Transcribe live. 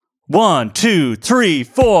1, 2, 3,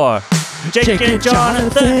 4. Jake and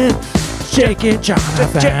Jonathan. Jake and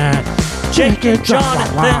Jonathan. Jake and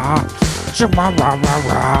Jonathan.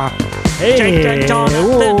 Hey, Jake and Jonathan.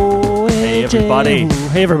 whoa, Hey, everybody.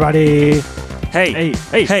 Hey, everybody. Hey,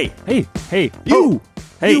 hey. Hey, you.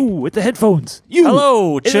 Hey. You with the headphones. You.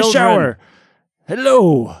 Hello, in children. the shower.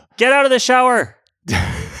 Hello. Get out of the shower.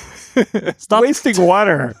 Stop wasting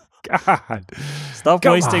water. God. Stop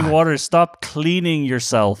Come wasting on. water. Stop cleaning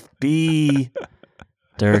yourself. Be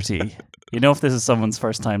dirty. You know, if this is someone's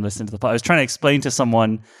first time listening to the podcast, I was trying to explain to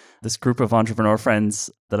someone, this group of entrepreneur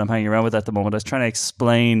friends that I'm hanging around with at the moment, I was trying to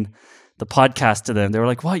explain the podcast to them. They were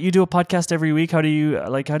like, what, you do a podcast every week? How do you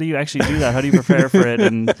actually do that? How do you prepare for it?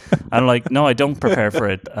 And I'm like, no, I don't prepare for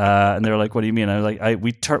it. And they were like, what do you mean? I was like,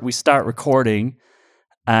 we start recording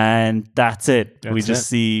and that's it. We just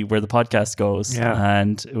see where the podcast goes. Yeah.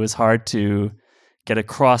 And it was hard to get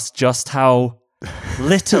across just how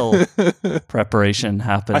little preparation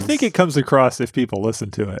happens. I think it comes across if people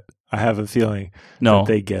listen to it. I have a feeling that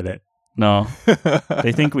they get it. No.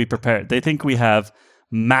 They think we prepare. They think we have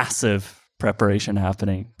massive preparation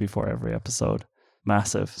happening before every episode.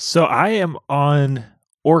 Massive. So I am on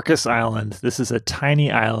Orcas Island. This is a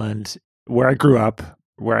tiny island where I grew up,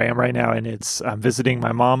 where I am right now, and I'm visiting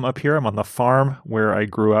my mom up here. I'm on the farm where I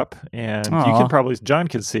grew up, and you can probably, John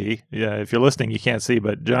can see, if you're listening, you can't see,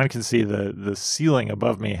 but John can see the ceiling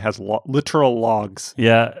above me has literal logs.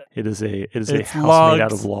 Yeah. It is a house logs. made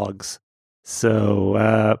out of logs.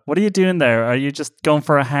 So, what are you doing there? Are you just going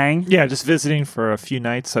for a hang? yeah, just visiting for a few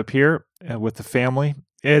nights up here with the family.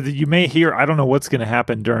 You may hear, I don't know what's going to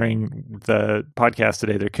happen during the podcast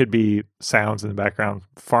today. There could be sounds in the background,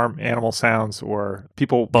 farm animal sounds, or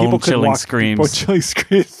people could walk, screams. bone-chilling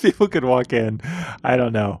screams. People could walk in. I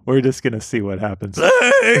don't know. We're just going to see what happens.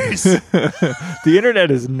 Please! The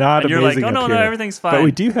internet is not And you're amazing like, oh, up no, here, everything's fine. but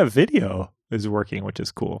we do have video is working, which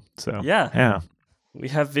is cool. So Yeah. We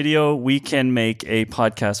have video. We can make a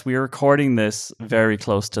podcast. We are recording this very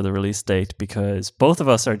close to the release date because both of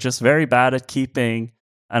us are just very bad at keeping,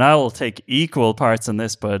 and I will take equal parts in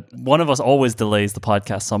this, but one of us always delays the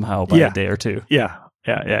podcast somehow by a day or two. Yeah.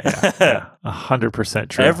 100%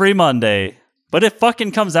 true. Every Monday. But it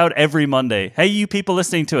fucking comes out every Monday. Hey, you people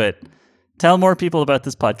listening to it, tell more people about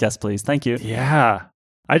this podcast, please. Thank you. Yeah.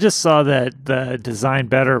 I just saw that the Design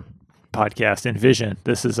Better podcast, Envision.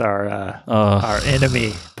 This is our enemy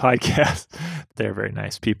podcast. They're very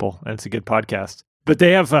nice people, and it's a good podcast. But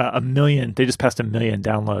they have they just passed 1 million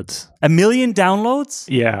downloads. 1 million downloads?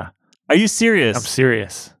 Yeah. Are you serious? I'm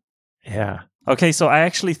serious. Yeah. Okay, so I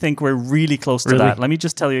actually think we're really close to that. Let me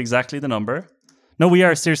just tell you exactly the number. No, we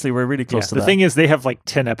are. Seriously, we're really close to that. The thing is, they have like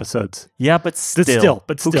 10 episodes. Yeah, but still,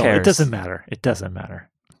 who cares? It doesn't matter. It doesn't matter.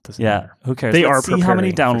 Who cares? Let's see how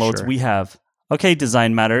many preparing, downloads for sure. we have. Okay,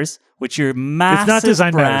 Design Matters, which your massive It's not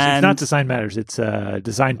Design brand, Matters. It's not Design Matters. It's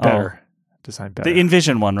Design Better. Design Better. The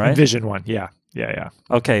Envision one, right? Envision one. Yeah.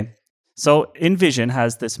 Okay. So Envision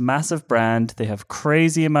has this massive brand. They have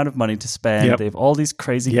crazy amount of money to spend. Yep. They have all these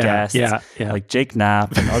crazy guests, like Jake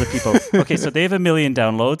Knapp and other people. Okay, so they have 1 million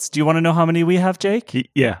downloads. Do you want to know how many we have, Jake?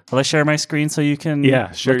 Yeah. Will I share my screen so you can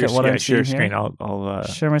Share look your, at what I'm share seeing your here? screen. I'll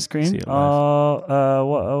Share my screen? see it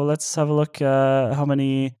live. Let's have a look how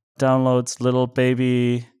many downloads little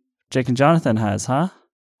baby Jake and Jonathan has, huh?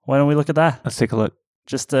 Why don't we look at that? Let's take a look.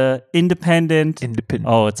 Just independent.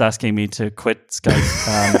 Oh, it's asking me to quit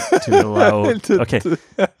Skype to allow. Okay,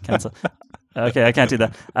 cancel. Okay, I can't do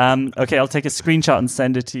that. Okay, I'll take a screenshot and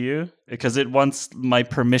send it to you because it wants my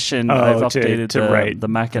permission. I've updated the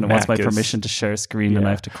Mac and it wants my permission to share a screen and I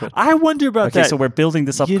have to quit. I wonder about that. Okay, so we're building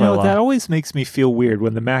this up You quite a know, lot. that always makes me feel weird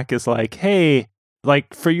when the Mac is like, hey,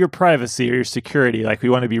 like for your privacy or your security, like we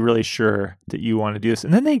want to be really sure that you want to do this.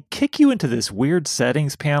 And then they kick you into this weird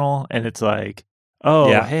settings panel and it's like,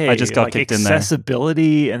 hey, I just got like kicked in there.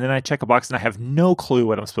 accessibility, and then I check a box and I have no clue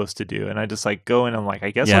what I'm supposed to do. And I just like go in and I'm like,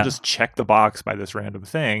 I guess I'll just check the box by this random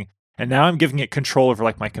thing. And now I'm giving it control over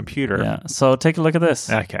like my computer. Yeah, so take a look at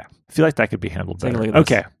this. Okay. I feel like that could be handled better. Take a look at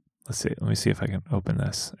this. Okay. Let's see. Let me see if I can open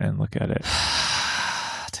this and look at it.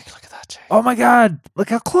 Take a look at that, Jake. Oh my God. Look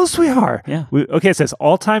how close we are. Yeah. It says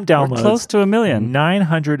all-time downloads. We're close to 1 million.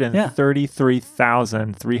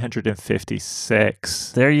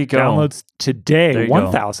 933,356. There you go. Downloads today. There you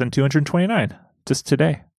 1,229. Just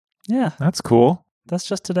today. Yeah. That's cool. That's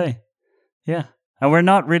just today. Yeah. And we're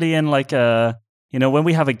not really in like a, when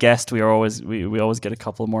we have a guest, we always get a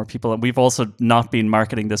couple more people. And we've also not been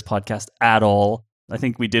marketing this podcast at all. I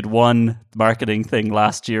think we did one marketing thing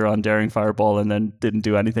last year on Daring Fireball and then didn't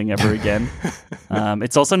do anything ever again.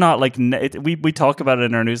 It's also not like, we talk about it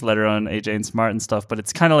in our newsletter on AJ and Smart and stuff, but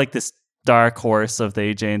it's kind of like this dark horse of the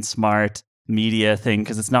AJ and Smart media thing,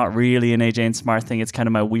 because it's not really an AJ and Smart thing. It's kind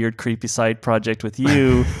of my weird, creepy side project with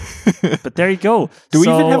you. But there you go. Do we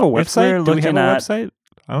even have a website? Do we have a website?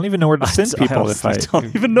 I don't even know where to send people. I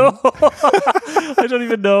don't even know. I don't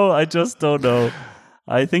even know. I just don't know.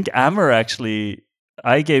 I think Amr actually...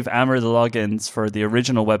 I gave Amr the logins for the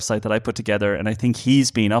original website that I put together, and I think he's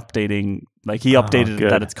been updating. Like, he updated it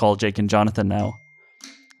that it's called Jake and Jonathan now.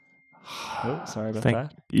 Oh, sorry about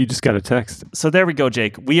that. You just got a text. So there we go,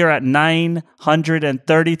 Jake. We are at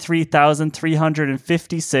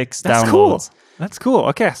 933,356 downloads. Cool. That's cool.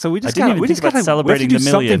 Okay, so we just got to celebrating do the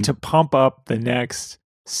million. Something to pump up the next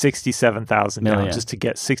 67,000 downloads, just to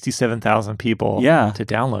get 67,000 people to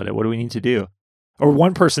download it. What do we need to do? Or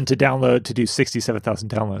one person to download to do 67,000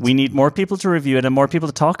 downloads. We need more people to review it and more people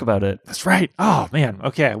to talk about it. That's right. Oh, man.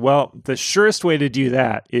 Okay. Well, the surest way to do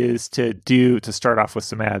that is to start off with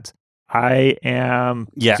some ads. I am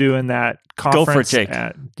doing that conference. Go for it,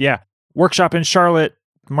 Jake. Workshop in Charlotte,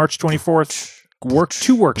 March 24th.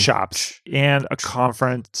 Two workshops and a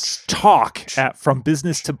conference talk at From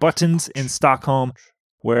Business to Buttons in Stockholm,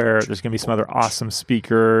 where there's going to be some other awesome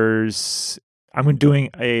speakers. I'm doing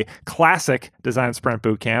a classic design sprint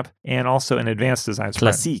bootcamp and also an advanced design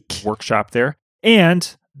sprint workshop there.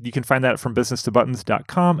 And you can find that from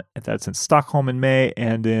businesstobuttons.com. That's in Stockholm in May.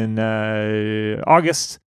 And in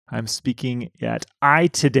August, I'm speaking at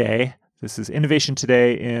iToday. This is Innovation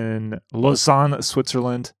Today in Lausanne,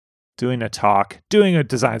 Switzerland, doing a talk, doing a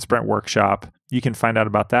design sprint workshop. You can find out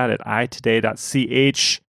about that at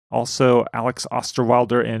itoday.ch. Also, Alex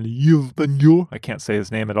Osterwalder and Yves Bagnou, I can't say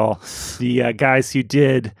his name at all, the guys who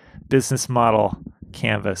did Business Model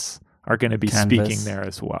Canvas are going to be speaking there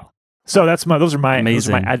as well. So those are my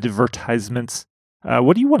advertisements.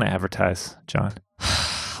 What do you want to advertise, John?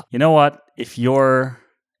 You know what? If you're,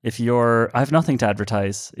 I have nothing to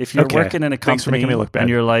advertise. If you're working in a company for making me look bad. And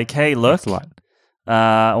you're like, hey, look,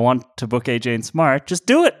 I want to book AJ and Smart, just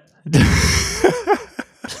do it.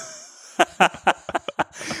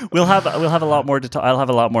 We'll have a lot more to talk. I'll have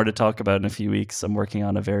a lot more to talk about in a few weeks. I'm working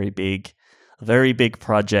on a very big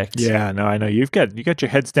project. Yeah, no, I know you got your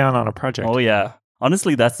heads down on a project. Oh yeah,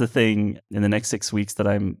 honestly, that's the thing. In the next 6 weeks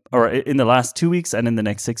in the last 2 weeks and in the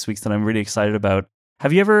next 6 weeks that I'm really excited about.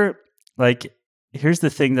 Have you ever Here's the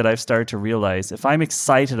thing that I've started to realize: if I'm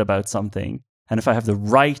excited about something, and if I have the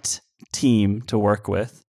right team to work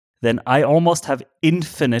with, then I almost have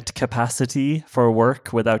infinite capacity for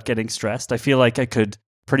work without getting stressed. I feel like I could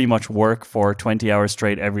pretty much work for 20 hours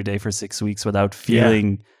straight every day for 6 weeks without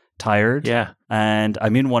feeling tired. Yeah. And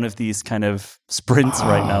I'm in one of these kind of sprints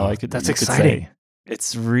right now. That's exciting.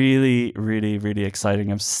 It's really, really, really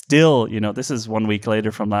exciting. I'm still, this is 1 week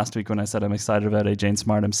later from last week when I said I'm excited about AJ and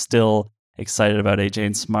Smart. I'm still excited about AJ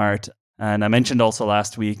and Smart. And I mentioned also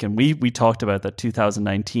last week, and we talked about that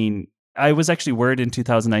 2019. I was actually worried in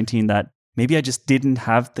 2019 that maybe I just didn't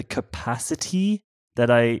have the capacity that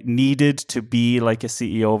I needed to be like a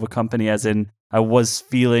CEO of a company, as in I was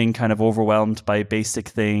feeling kind of overwhelmed by basic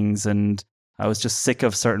things and I was just sick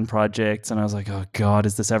of certain projects and I was like, oh God,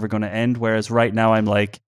 is this ever going to end? Whereas right now I'm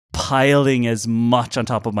like piling as much on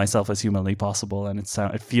top of myself as humanly possible, and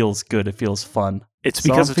it feels good. It feels fun. It's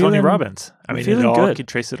because of Tony Robbins. I mean, you could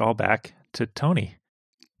trace it all back to Tony.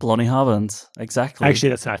 Blonny Robbins, exactly. Actually,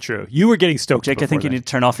 that's not true. You were getting stoked. Jake, I think you need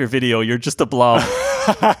to turn off your video. You're just a blob.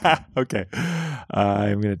 Okay.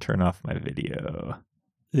 I'm going to turn off my video.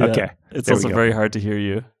 Yeah, okay. It's also very hard to hear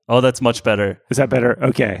you. Oh, that's much better. Is that better?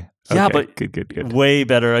 Okay. Yeah, but good. Way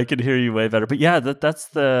better. I can hear you way better. But yeah, that's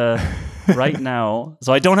the right now.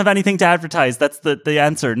 So I don't have anything to advertise. That's the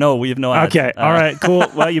answer. No, we have no ads. Okay. All right. Cool.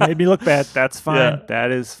 Well, you made me look bad. That's fine. Yeah. That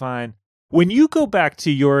is fine. When you go back to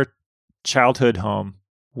your childhood home,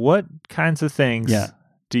 what kinds of things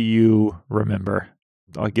do you remember?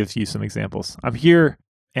 I'll give you some examples. I'm here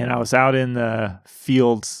and I was out in the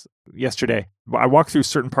fields yesterday. I walked through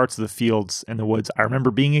certain parts of the fields and the woods. I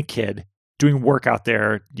remember being a kid doing work out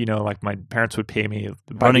there, like my parents would pay me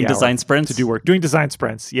running design sprints to do work, doing design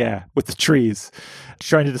sprints. Yeah. With the trees,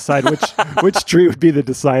 trying to decide which tree would be the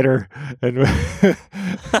decider and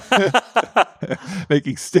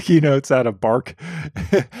making sticky notes out of bark.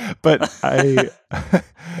 But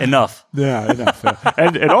enough. Yeah, enough.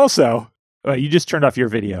 And also, you just turned off your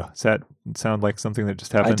video. Does that sound like something that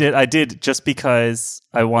just happened? I did just because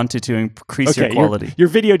I wanted to increase your quality. Your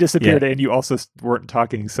video disappeared and you also weren't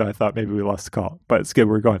talking, so I thought maybe we lost the call. But it's good.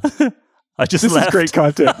 We're going. This is great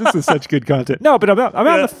content. This is such good content. No, but I'm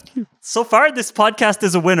out. So far, this podcast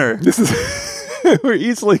is a winner. This is we're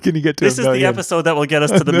easily going to get to. This is the episode that will get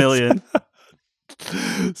us to the million.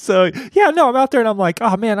 So I'm out there and I'm like,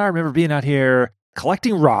 oh man, I remember being out here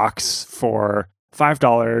collecting rocks for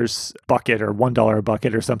 $5 bucket or $1 a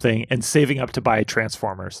bucket or something and saving up to buy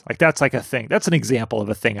Transformers. Like that's like a thing. That's an example of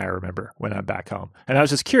a thing I remember when I'm back home. And I was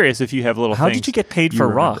just curious if you have little How things did you get paid for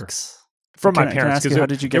rocks? From my parents. How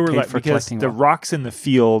did you get paid for collecting the rocks in the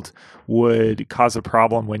field would cause a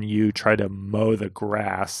problem when you try to mow the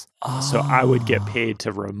grass. So I would get paid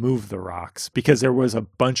to remove the rocks because there was a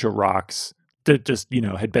bunch of rocks that just,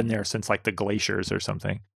 had been there since like the glaciers or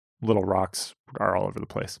something. Little rocks are all over the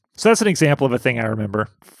place. So that's an example of a thing I remember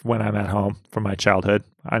when I'm at home from my childhood.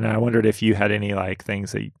 And I wondered if you had any like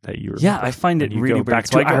things that you remember. Yeah, I find it really weird. Back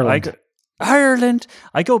to Ireland. Ireland.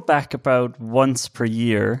 I go back about once per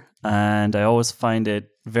year, and I always find it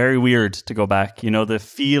very weird to go back. The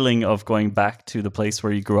feeling of going back to the place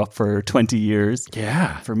where you grew up for 20 years.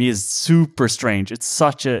 Yeah. For me is super strange. It's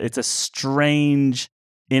a strange,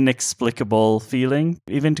 inexplicable feeling.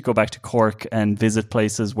 Even to go back to Cork and visit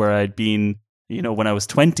places where I'd been, when I was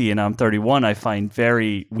 20 and I'm 31, I find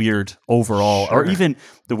very weird overall. Sure. Or even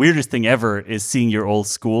the weirdest thing ever is seeing your old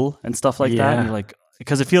school and stuff like that. And you're like,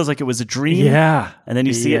 because it feels like it was a dream. Yeah. And then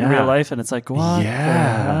you see it in real life and it's like, what the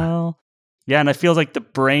hell? Yeah, and I feel like the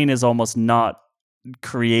brain is almost not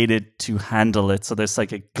created to handle it. So there's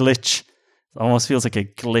like a glitch. It almost feels like a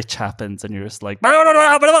glitch happens and you're just like...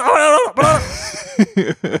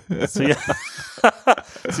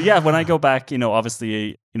 So yeah, when I go back,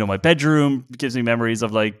 obviously, my bedroom gives me memories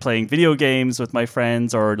of like playing video games with my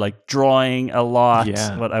friends or like drawing a lot.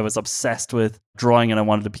 Yeah. What I was obsessed with drawing and I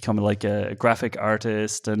wanted to become like a graphic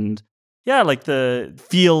artist. And yeah, like the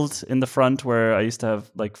field in the front where I used to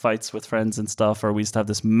have like fights with friends and stuff, or we used to have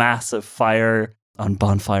this massive fire on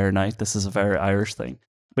bonfire night. This is a very Irish thing.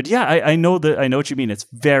 But yeah, I know what you mean. It's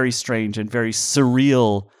very strange and very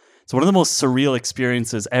surreal. It's one of the most surreal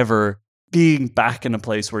experiences ever, being back in a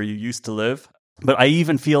place where you used to live. But I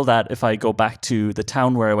even feel that if I go back to the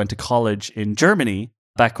town where I went to college in Germany,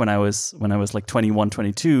 back when I was like 21,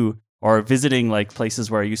 22, or visiting like places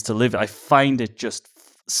where I used to live, I find it just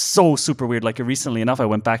so super weird. Like recently enough, I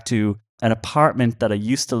went back to an apartment that I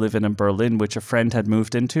used to live in Berlin, which a friend had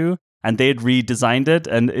moved into, and they'd redesigned it,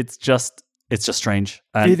 and it's just strange.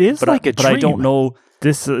 And, it is like a dream. But I don't know.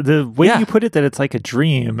 The way you put it, that it's like a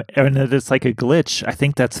dream and that it's like a glitch, I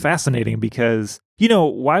think that's fascinating because,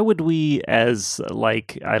 why would we as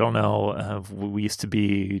like, I don't know, we used to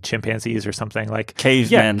be chimpanzees or something like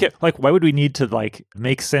cavemen. Yeah, like why would we need to like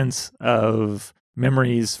make sense of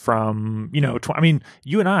memories from,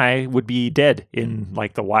 you and I would be dead in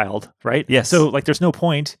like the wild, right? Yes. So like there's no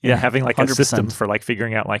point in having like 100%. A system for like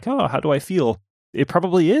figuring out like, how do I feel? It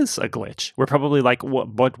probably is a glitch. We're probably like,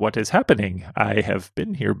 what is happening? I have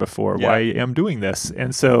been here before. Yeah. Why am doing this?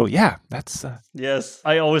 And so, yeah, that's... Yes.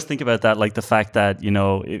 I always think about that, like the fact that,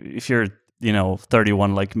 if you're,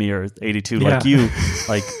 31 like me or 82 like you,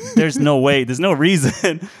 like there's no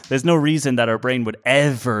reason that our brain would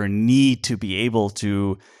ever need to be able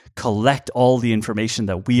to collect all the information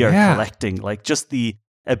that we are collecting. Like just the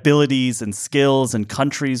abilities and skills and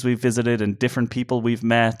countries we've visited and different people we've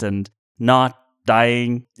met and not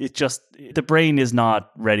dying. The brain is not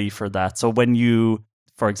ready for that. So when you,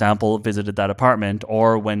 for example, visited that apartment,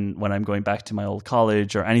 or when I'm going back to my old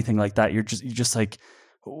college or anything like that, you're just like,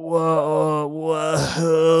 whoa,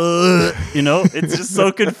 it's just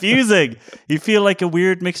so confusing. You feel like a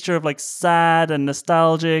weird mixture of like sad and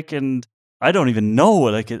nostalgic, and I don't even know.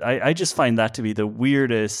 Like I just find that to be the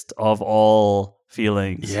weirdest of all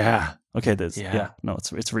feelings. Yeah. Okay. No,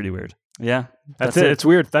 it's really weird. Yeah, that's it. It's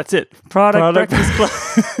weird. That's it. Product Breakfast Club.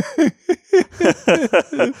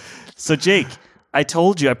 So, Jake, I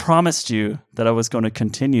promised you that I was going to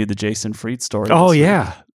continue the Jason Fried story. Oh,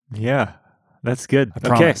 yeah. Yeah. That's good. I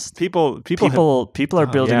promised. People are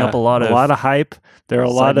building up a lot of hype. There are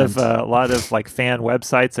a lot of like fan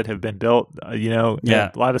websites that have been built. A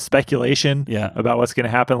lot of speculation about what's going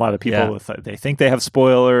to happen. A lot of people they think they have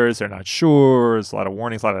spoilers. They're not sure. There's a lot of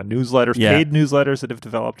warnings. A lot of newsletters, paid newsletters that have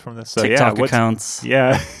developed from this. So TikTok accounts.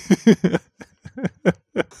 Yeah.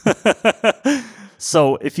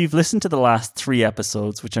 So if you've listened to the last 3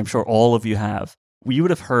 episodes, which I'm sure all of you have, you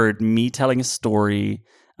would have heard me telling a story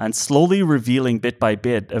and slowly revealing bit by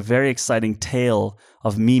bit a very exciting tale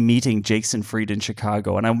of me meeting Jason Fried in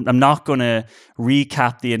Chicago. And I'm not going to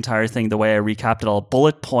recap the entire thing the way I recapped it. I'll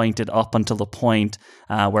bullet point it up until the point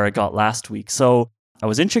where I got last week. So I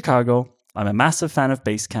was in Chicago. I'm a massive fan of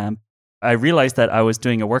Basecamp. I realized that I was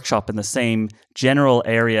doing a workshop in the same general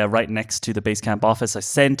area right next to the Basecamp office. I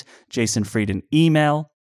sent Jason Fried an email.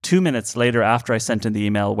 2 minutes later, after I sent in the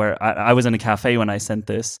email, where I was in a cafe when I sent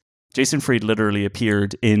this, Jason Fried literally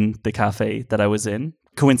appeared in the cafe that I was in,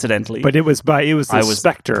 coincidentally. But it was the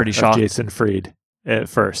specter pretty of shocked. Jason Fried. at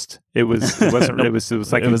first. It wasn't. No, it was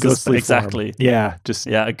like it a was ghostly exactly. form. Yeah, just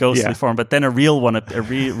Yeah, a ghostly form. But then a real one,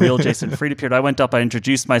 real Jason Fried appeared. I went up, I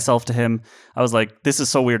introduced myself to him. I was like, this is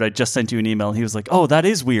so weird. I just sent you an email. And he was like, oh, that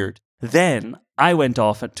is weird. Then I went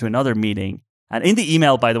off to another meeting. And in the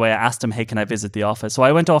email, by the way, I asked him, hey, can I visit the office? So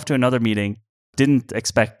I went off to another meeting. Didn't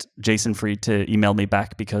expect Jason Fried to email me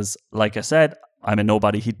back because, like I said, I'm a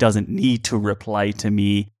nobody. He doesn't need to reply to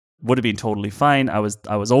me. Would have been totally fine. I was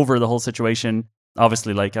over the whole situation.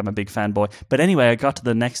 Obviously, like, I'm a big fanboy. But anyway, I got to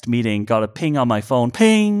the next meeting, got a ping on my phone.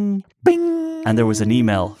 Ping! Bing! And there was an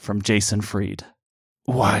email from Jason Fried.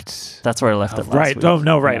 What? That's where I left it last right. week. Oh,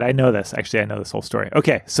 no, right. Yeah. I know this. Actually, I know this whole story.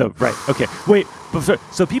 Okay, so, right. Okay, wait.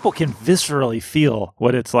 So people can viscerally feel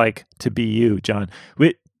what it's like to be you, John.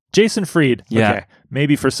 Jason Fried, Yeah. okay,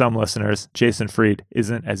 maybe for some listeners, Jason Fried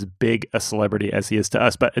isn't as big a celebrity as he is to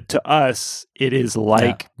us, but to us, it is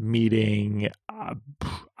like meeting,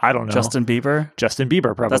 I don't know. Justin Bieber,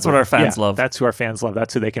 probably. That's what our fans love. That's who our fans love.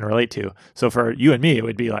 That's who they can relate to. So for you and me, it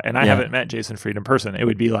would be like, and I haven't met Jason Fried in person, it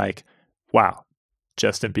would be like, wow,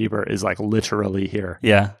 Justin Bieber is like literally here.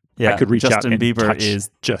 Yeah. I could reach Justin out and Bieber touch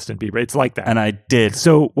is, Justin Bieber. It's like that. and I did.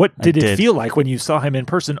 So what did it feel like when you saw him in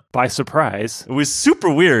person by surprise? It was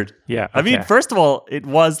super weird. Yeah. I mean, first of all, it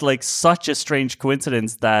was like such a strange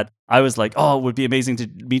coincidence that I was like, oh, it would be amazing to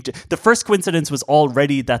meet. The first coincidence was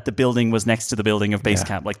already that the building was next to the building of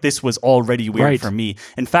Basecamp. Like, this was already weird for me.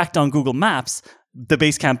 In fact, on Google Maps, the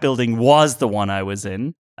Basecamp building was the one I was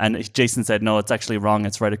in. And Jason said, no, it's actually wrong.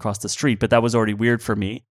 It's right across the street. But that was already weird for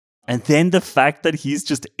me. And then the fact that he's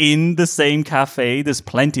just in the same cafe, there's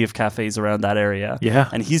plenty of cafes around that area. Yeah.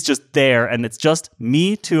 And he's just there, and it's just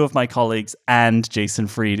me, two of my colleagues, and Jason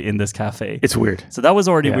Fried in this cafe. It's weird. So that was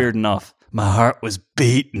already weird enough. My heart was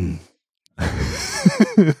beating.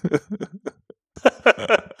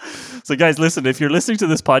 So guys, listen, if you're listening to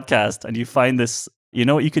this podcast and you find this, you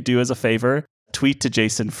know what you could do as a favor? Tweet to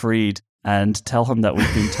Jason Fried and tell him that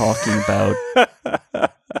we've been talking about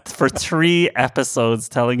for 3 episodes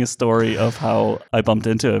telling a story of how I bumped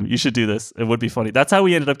into him. You should do this. It would be funny. That's how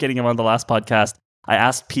we ended up getting him on the last podcast. I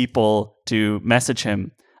asked people to message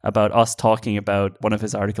him about us talking about one of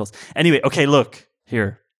his articles. Anyway, okay, look,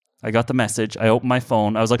 here. I got the message. I opened my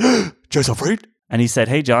phone. I was like, Jason Fried? And he said,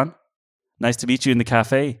 hey, John, nice to meet you in the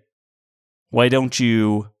cafe. Why don't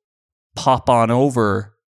you pop on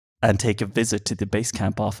over and take a visit to the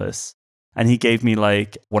Basecamp office? And he gave me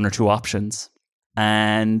like 1 or 2 options.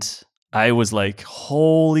 And I was like,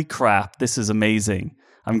 holy crap, this is amazing.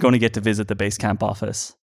 I'm going to get to visit the Basecamp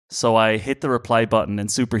office. So I hit the reply button in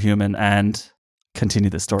Superhuman and continue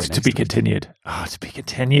the story. To be continued. Oh, to be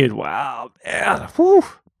continued. Wow, man. Whew.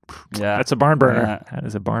 Yeah. That's a barn burner. That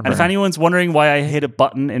is a barn burner. And if anyone's wondering why I hit a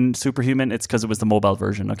button in Superhuman, it's because it was the mobile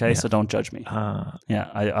version, okay? So don't judge me.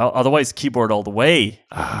 Otherwise, keyboard all the way.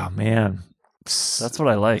 Oh, man. That's what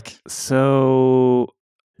I like. So,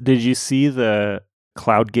 did you see the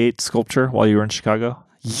CloudGate sculpture while you were in Chicago?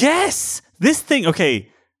 Yes! This thing,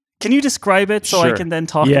 okay. Can you describe it so I can then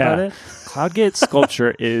talk about it? CloudGate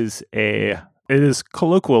sculpture it is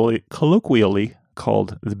colloquially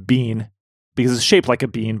called the bean because it's shaped like a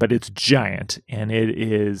bean, but it's giant, and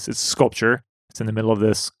it's a sculpture. It's in the middle of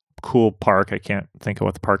this cool park. I can't think of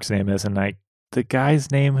what the park's name is, and the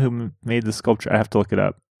guy's name who made the sculpture, I have to look it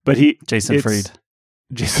up. But Jason Fried.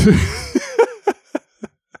 Jason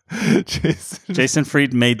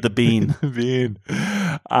Fried made the bean.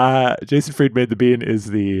 Jason Fried made the bean is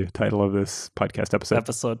the title of this podcast episode.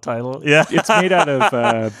 Episode title. Yeah. It's made out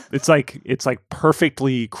of it's like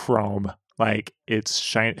perfectly chrome. Like it's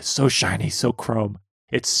shiny, so shiny, so chrome.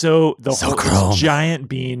 It's whole giant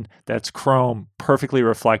bean that's chrome, perfectly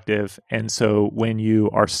reflective. And so when you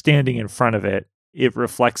are standing in front of it, it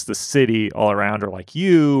reflects the city all around, or like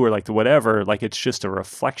you, or like the whatever. Like it's just a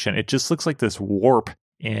reflection. It just looks like this warp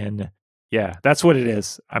that's what it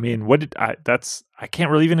is. I mean, I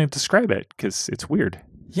can't really even describe it because it's weird.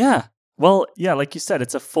 Yeah. Well, yeah, like you said,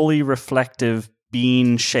 it's a fully reflective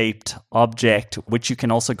bean-shaped object, which you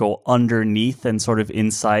can also go underneath and sort of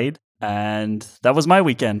inside. And that was my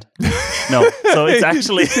weekend. No, so it's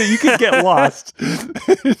actually... you could get lost.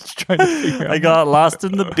 Trying to figure out. I got lost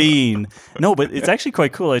in the bean. No, but it's actually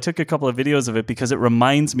quite cool. I took a couple of videos of it because it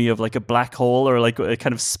reminds me of like a black hole or like a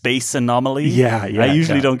kind of space anomaly. Yeah. I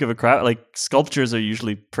usually don't give a crap. Like sculptures are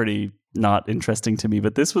usually pretty not interesting to me,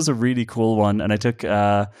 but this was a really cool one. And I took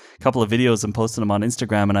a couple of videos and posted them on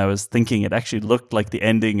Instagram, and I was thinking it actually looked like the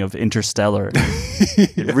ending of Interstellar.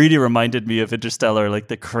 It really reminded me of Interstellar, like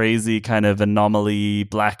the crazy kind of anomaly,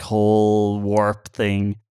 black hole warp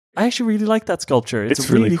thing. I actually really like that sculpture. It's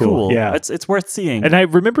really really cool. cool. Yeah. It's worth seeing. And I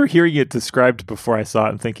remember hearing it described before I saw it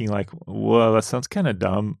and thinking like, whoa, that sounds kind of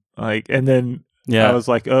dumb. Like, and then I was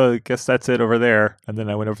like, oh, I guess that's it over there. And then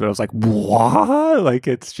I went over there. I was like, what? Like,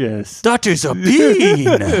 it's just... That is a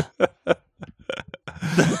bean!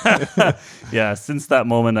 Yeah, since that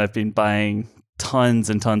moment, I've been buying tons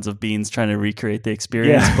and tons of beans trying to recreate the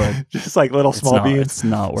experience, but just like little small beans. It's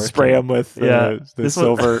not worth Spray it. them with the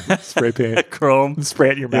silver spray paint. Chrome. Spray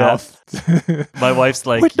it in your mouth. My wife's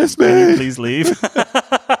like, Witness me. Can you please leave?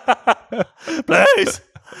 Please.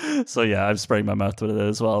 So yeah, I'm spraying my mouth with it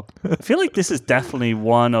as well. I feel like this is definitely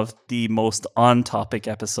one of the most on-topic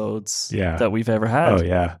episodes that we've ever had. Oh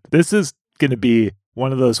yeah. This is going to be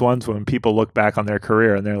one of those ones when people look back on their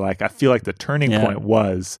career and they're like, I feel like the turning point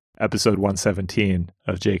was episode 117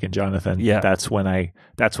 of Jake and Jonathan. Yeah. That's when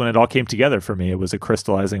it all came together for me. It was a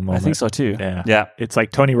crystallizing moment. I think so too. Yeah. It's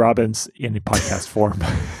like Tony Robbins in podcast form.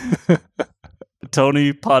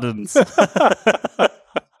 Tony Poddins.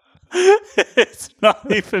 It's not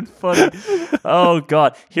even funny. Oh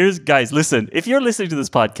God. Guys, listen, if you're listening to this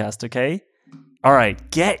podcast, okay? All right,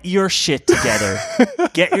 get your shit together.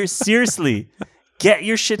 Get your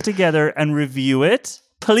shit together and review it,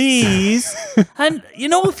 please. And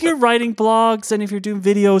if you're writing blogs and if you're doing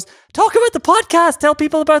videos, talk about the podcast. Tell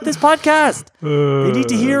people about this podcast. They need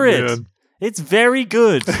to hear it. Man. It's very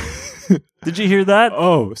good. Did you hear that?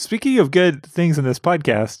 Oh, speaking of good things in this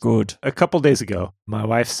podcast. Good. A couple days ago, my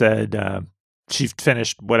wife said she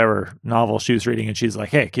finished whatever novel she was reading, and she's like,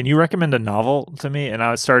 hey, can you recommend a novel to me? And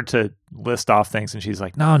I started to list off things, and she's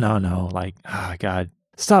like, no. Like, oh, God,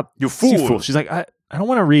 stop. You fool. She's like, I don't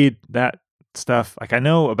want to read that stuff. Like, I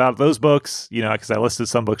know about those books, because I listed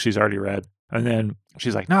some books she's already read. And then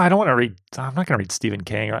she's like, no, I don't want to read. I'm not going to read Stephen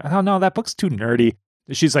King. Oh, no, that book's too nerdy.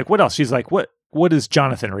 She's like, what else? She's like, what is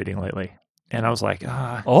Jonathan reading lately? And I was like,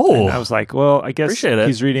 oh. And I was like, well, I guess Appreciate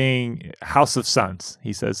he's reading House of Suns.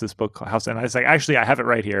 He says this book called House. And I was like, actually, I have it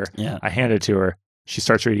right here. Yeah. I hand it to her. She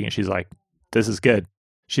starts reading it. She's like, this is good.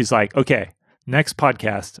 She's like, okay, next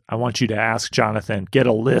podcast, I want you to ask Jonathan, get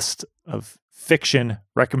a list of fiction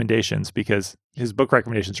recommendations because his book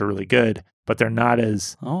recommendations are really good, but they're not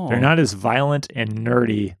as violent and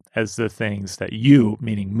nerdy as the things that you,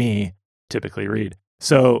 meaning me, typically read.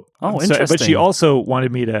 So, interesting. But she also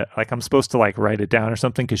wanted me to, I'm supposed to write it down or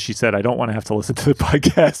something because she said I don't want to have to listen to the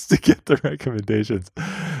podcast to get the recommendations.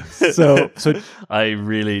 So I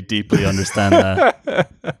really deeply understand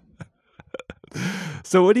that.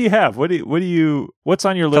 So what do you have? What's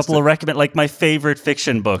on your list? A couple of my favorite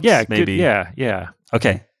fiction books. Yeah, maybe. Good, yeah.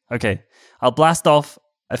 Okay. I'll blast off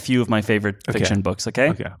a few of my favorite fiction books.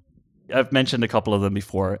 Okay. I've mentioned a couple of them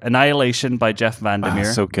before. Annihilation by Jeff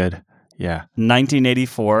Vandermeer. So good. Yeah.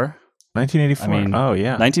 1984. 1984. I mean, oh,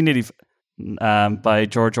 yeah. 1980 by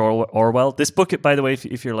George Orwell. This book, by the way,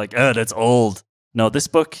 if you're like, oh, that's old. No, this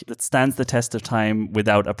book, that stands the test of time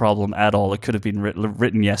without a problem at all. It could have been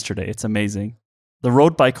written yesterday. It's amazing. The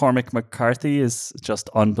Road by Cormac McCarthy is just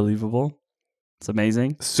unbelievable. It's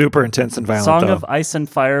amazing. Super intense and violent, Song of Ice and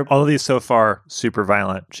Fire. All of these so far, super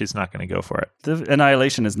violent. She's not going to go for it. The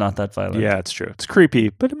Annihilation is not that violent. Yeah, it's true. It's creepy,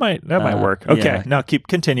 but that might work. Okay, yeah. Now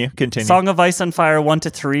continue. Song of Ice and Fire 1 to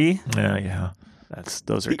 3. Yeah.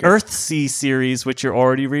 Those are the good. Earthsea series, which you're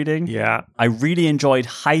already reading. Yeah. I really enjoyed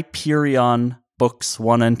Hyperion books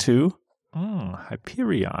 1 and 2.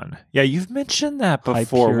 Hyperion. Yeah, you've mentioned that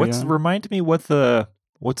before. Remind me what's the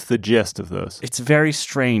gist of those? It's very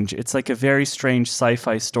strange. It's like a very strange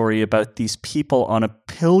sci-fi story about these people on a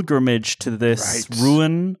pilgrimage to this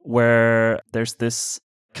ruin where there's this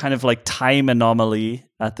kind of time anomaly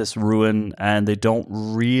at this ruin, and they don't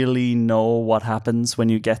really know what happens when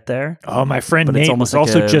you get there. Oh, my friend Nate was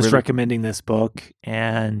also just recommending this book,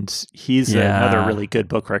 and he's another really good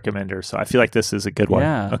book recommender, so I feel like this is a good one.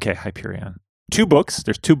 Yeah. Okay, Hyperion. 2 books.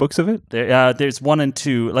 There's 2 books of it? There's 1 and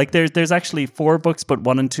 2. There's actually 4 books, but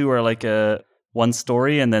 1 and 2 are one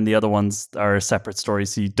story, and then the other ones are separate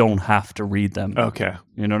stories, so you don't have to read them. Okay.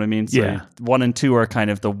 You know what I mean? So 1 and 2 are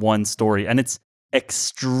kind of the one story, and it's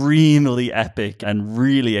extremely epic and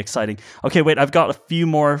really exciting. Okay, wait, I've got a few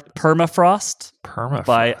more. Permafrost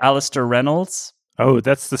by Alistair Reynolds. Oh,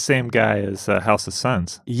 that's the same guy as House of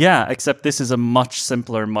Suns. Yeah, except this is a much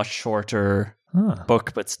simpler, much shorter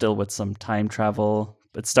book, but still with some time travel.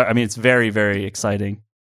 It's very, very exciting.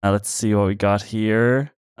 Let's see what we got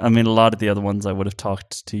here. I mean, a lot of the other ones I would have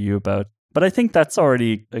talked to you about, but I think that's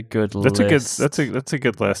already a good list. That's a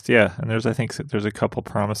good list, yeah. And I think there's a couple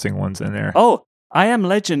promising ones in there. Oh, I Am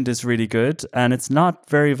Legend is really good, and it's not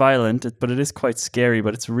very violent, but it is quite scary,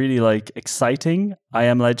 but it's really exciting. I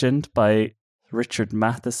Am Legend by Richard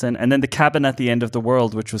Matheson. And then The Cabin at the End of the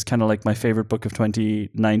World, which was kind of like my favorite book of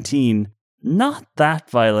 2019. Not that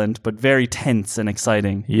violent, but very tense and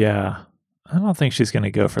exciting. Yeah. I don't think she's going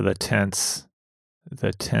to go for the tense,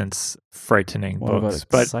 frightening books.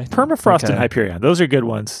 But Permafrost and Hyperion, those are good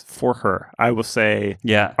ones for her. I will say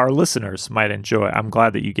our listeners might enjoy. I'm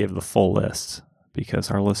glad that you gave the full list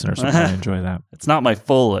because our listeners will probably enjoy that. It's not my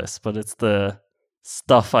full list, but it's the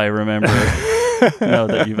stuff I remember. No,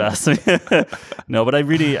 that you've asked me. No, but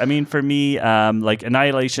for me, like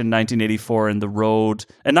Annihilation 1984 and The Road.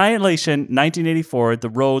 Annihilation 1984, The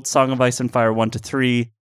Road, Song of Ice and Fire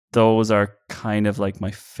 1-3. Those are kind of like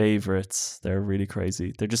my favorites. They're really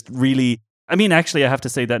crazy. They're just really... actually, I have to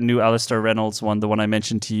say that new Alistair Reynolds one, the one I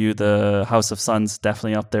mentioned to you, The House of Suns,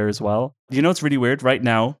 definitely up there as well. You know, it's really weird right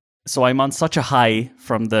now. So I'm on such a high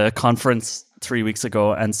from the conference 3 weeks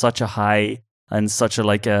ago and such a high and such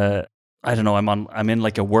a I don't know, I'm in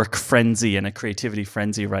like a work frenzy and a creativity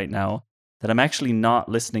frenzy right now that I'm actually not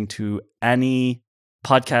listening to any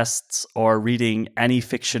podcasts or reading any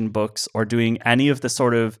fiction books or doing any of the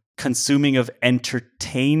sort of consuming of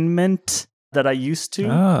entertainment that I used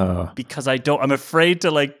to because I'm afraid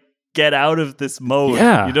to like get out of this mode.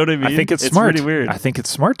 Yeah. You know what I mean? I think it's smart. Really weird. I think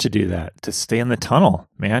it's smart to do that, to stay in the tunnel,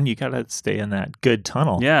 man. You got to stay in that good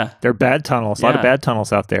tunnel. Yeah. There are bad tunnels, a lot of bad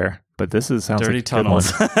tunnels out there. But this sounds dirty like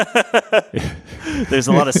tunnels. There's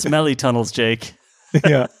a lot of smelly tunnels, Jake.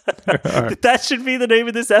 Yeah. That should be the name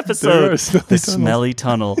of this episode. The Smelly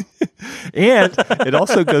Tunnel. And it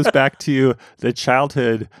also goes back to the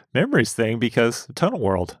childhood memories thing because Tunnel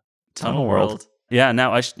World. Tunnel World. Yeah,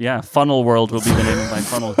 now Funnel World will be the name of my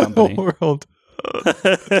funnel company. Funnel World.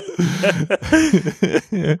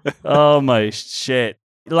 Oh my shit.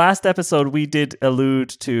 Last episode, we did allude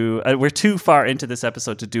to... we're too far into this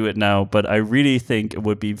episode to do it now, but I really think it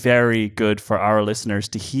would be very good for our listeners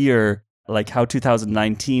to hear like how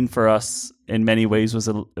 2019 for us in many ways was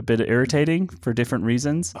a bit irritating for different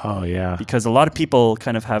reasons. Oh, yeah. Because a lot of people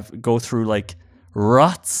kind of go through like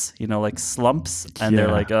ruts, like slumps, and they're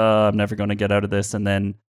like, oh, I'm never going to get out of this. And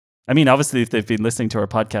then, obviously, if they've been listening to our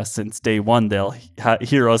podcast since day one, they'll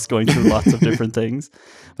hear us going through lots of different things.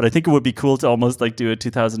 But I think it would be cool to almost like do a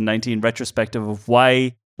 2019 retrospective of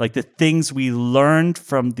why, like the things we learned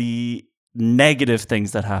from the negative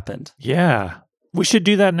things that happened. Yeah. We should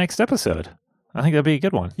do that next episode. I think that'd be a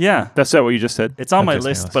good one. Yeah. That's not what you just said? It's on my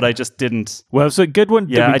list, but I just didn't. Well, it's a good one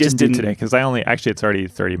that we didn't do today because it's already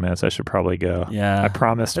 30 minutes. I should probably go. Yeah. I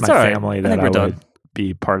promised my family that I would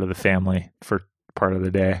be part of the family for part of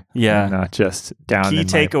the day. Yeah. And not just down in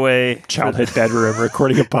my childhood bedroom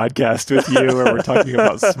recording a podcast with you where we're talking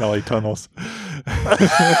about smelly tunnels.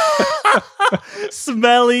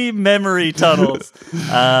 Smelly memory tunnels.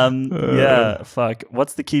 Yeah, fuck.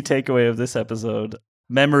 What's the key takeaway of this episode?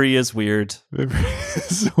 Memory is weird. Memory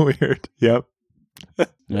is weird. Yep.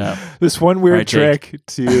 Yeah. This one weird trick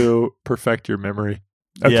to perfect your memory.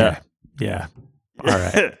 Okay. Yeah. All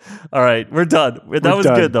right. All right. We're done. That was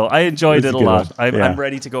good, though. I enjoyed it a lot. I'm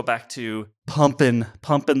ready to go back to pumping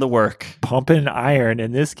the work. Pumping iron.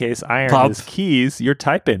 In this case, iron is keys. You're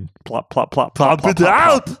typing. Plop, plop, plop, plop, plop, it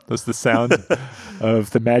out. Plop. That's the sound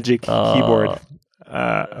of the magic keyboard.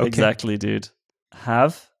 Okay. Exactly, dude.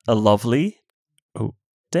 Have a lovely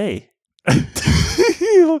day.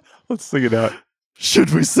 Let's sing it out.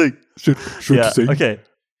 Should we sing? Should we sing? Okay.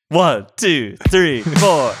 1, 2, 3,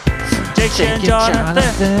 4. Jake and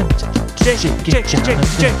Jonathan. Jake and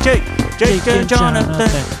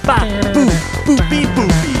Jonathan. Bop, boop, boopy,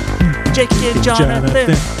 boopy. Jake and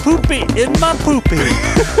Jonathan. Poopy in my poopy.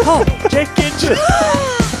 Oh, Jake and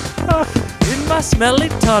Jonathan. In my smelly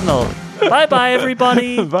tunnel. Bye-bye,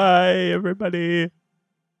 everybody. Bye, everybody.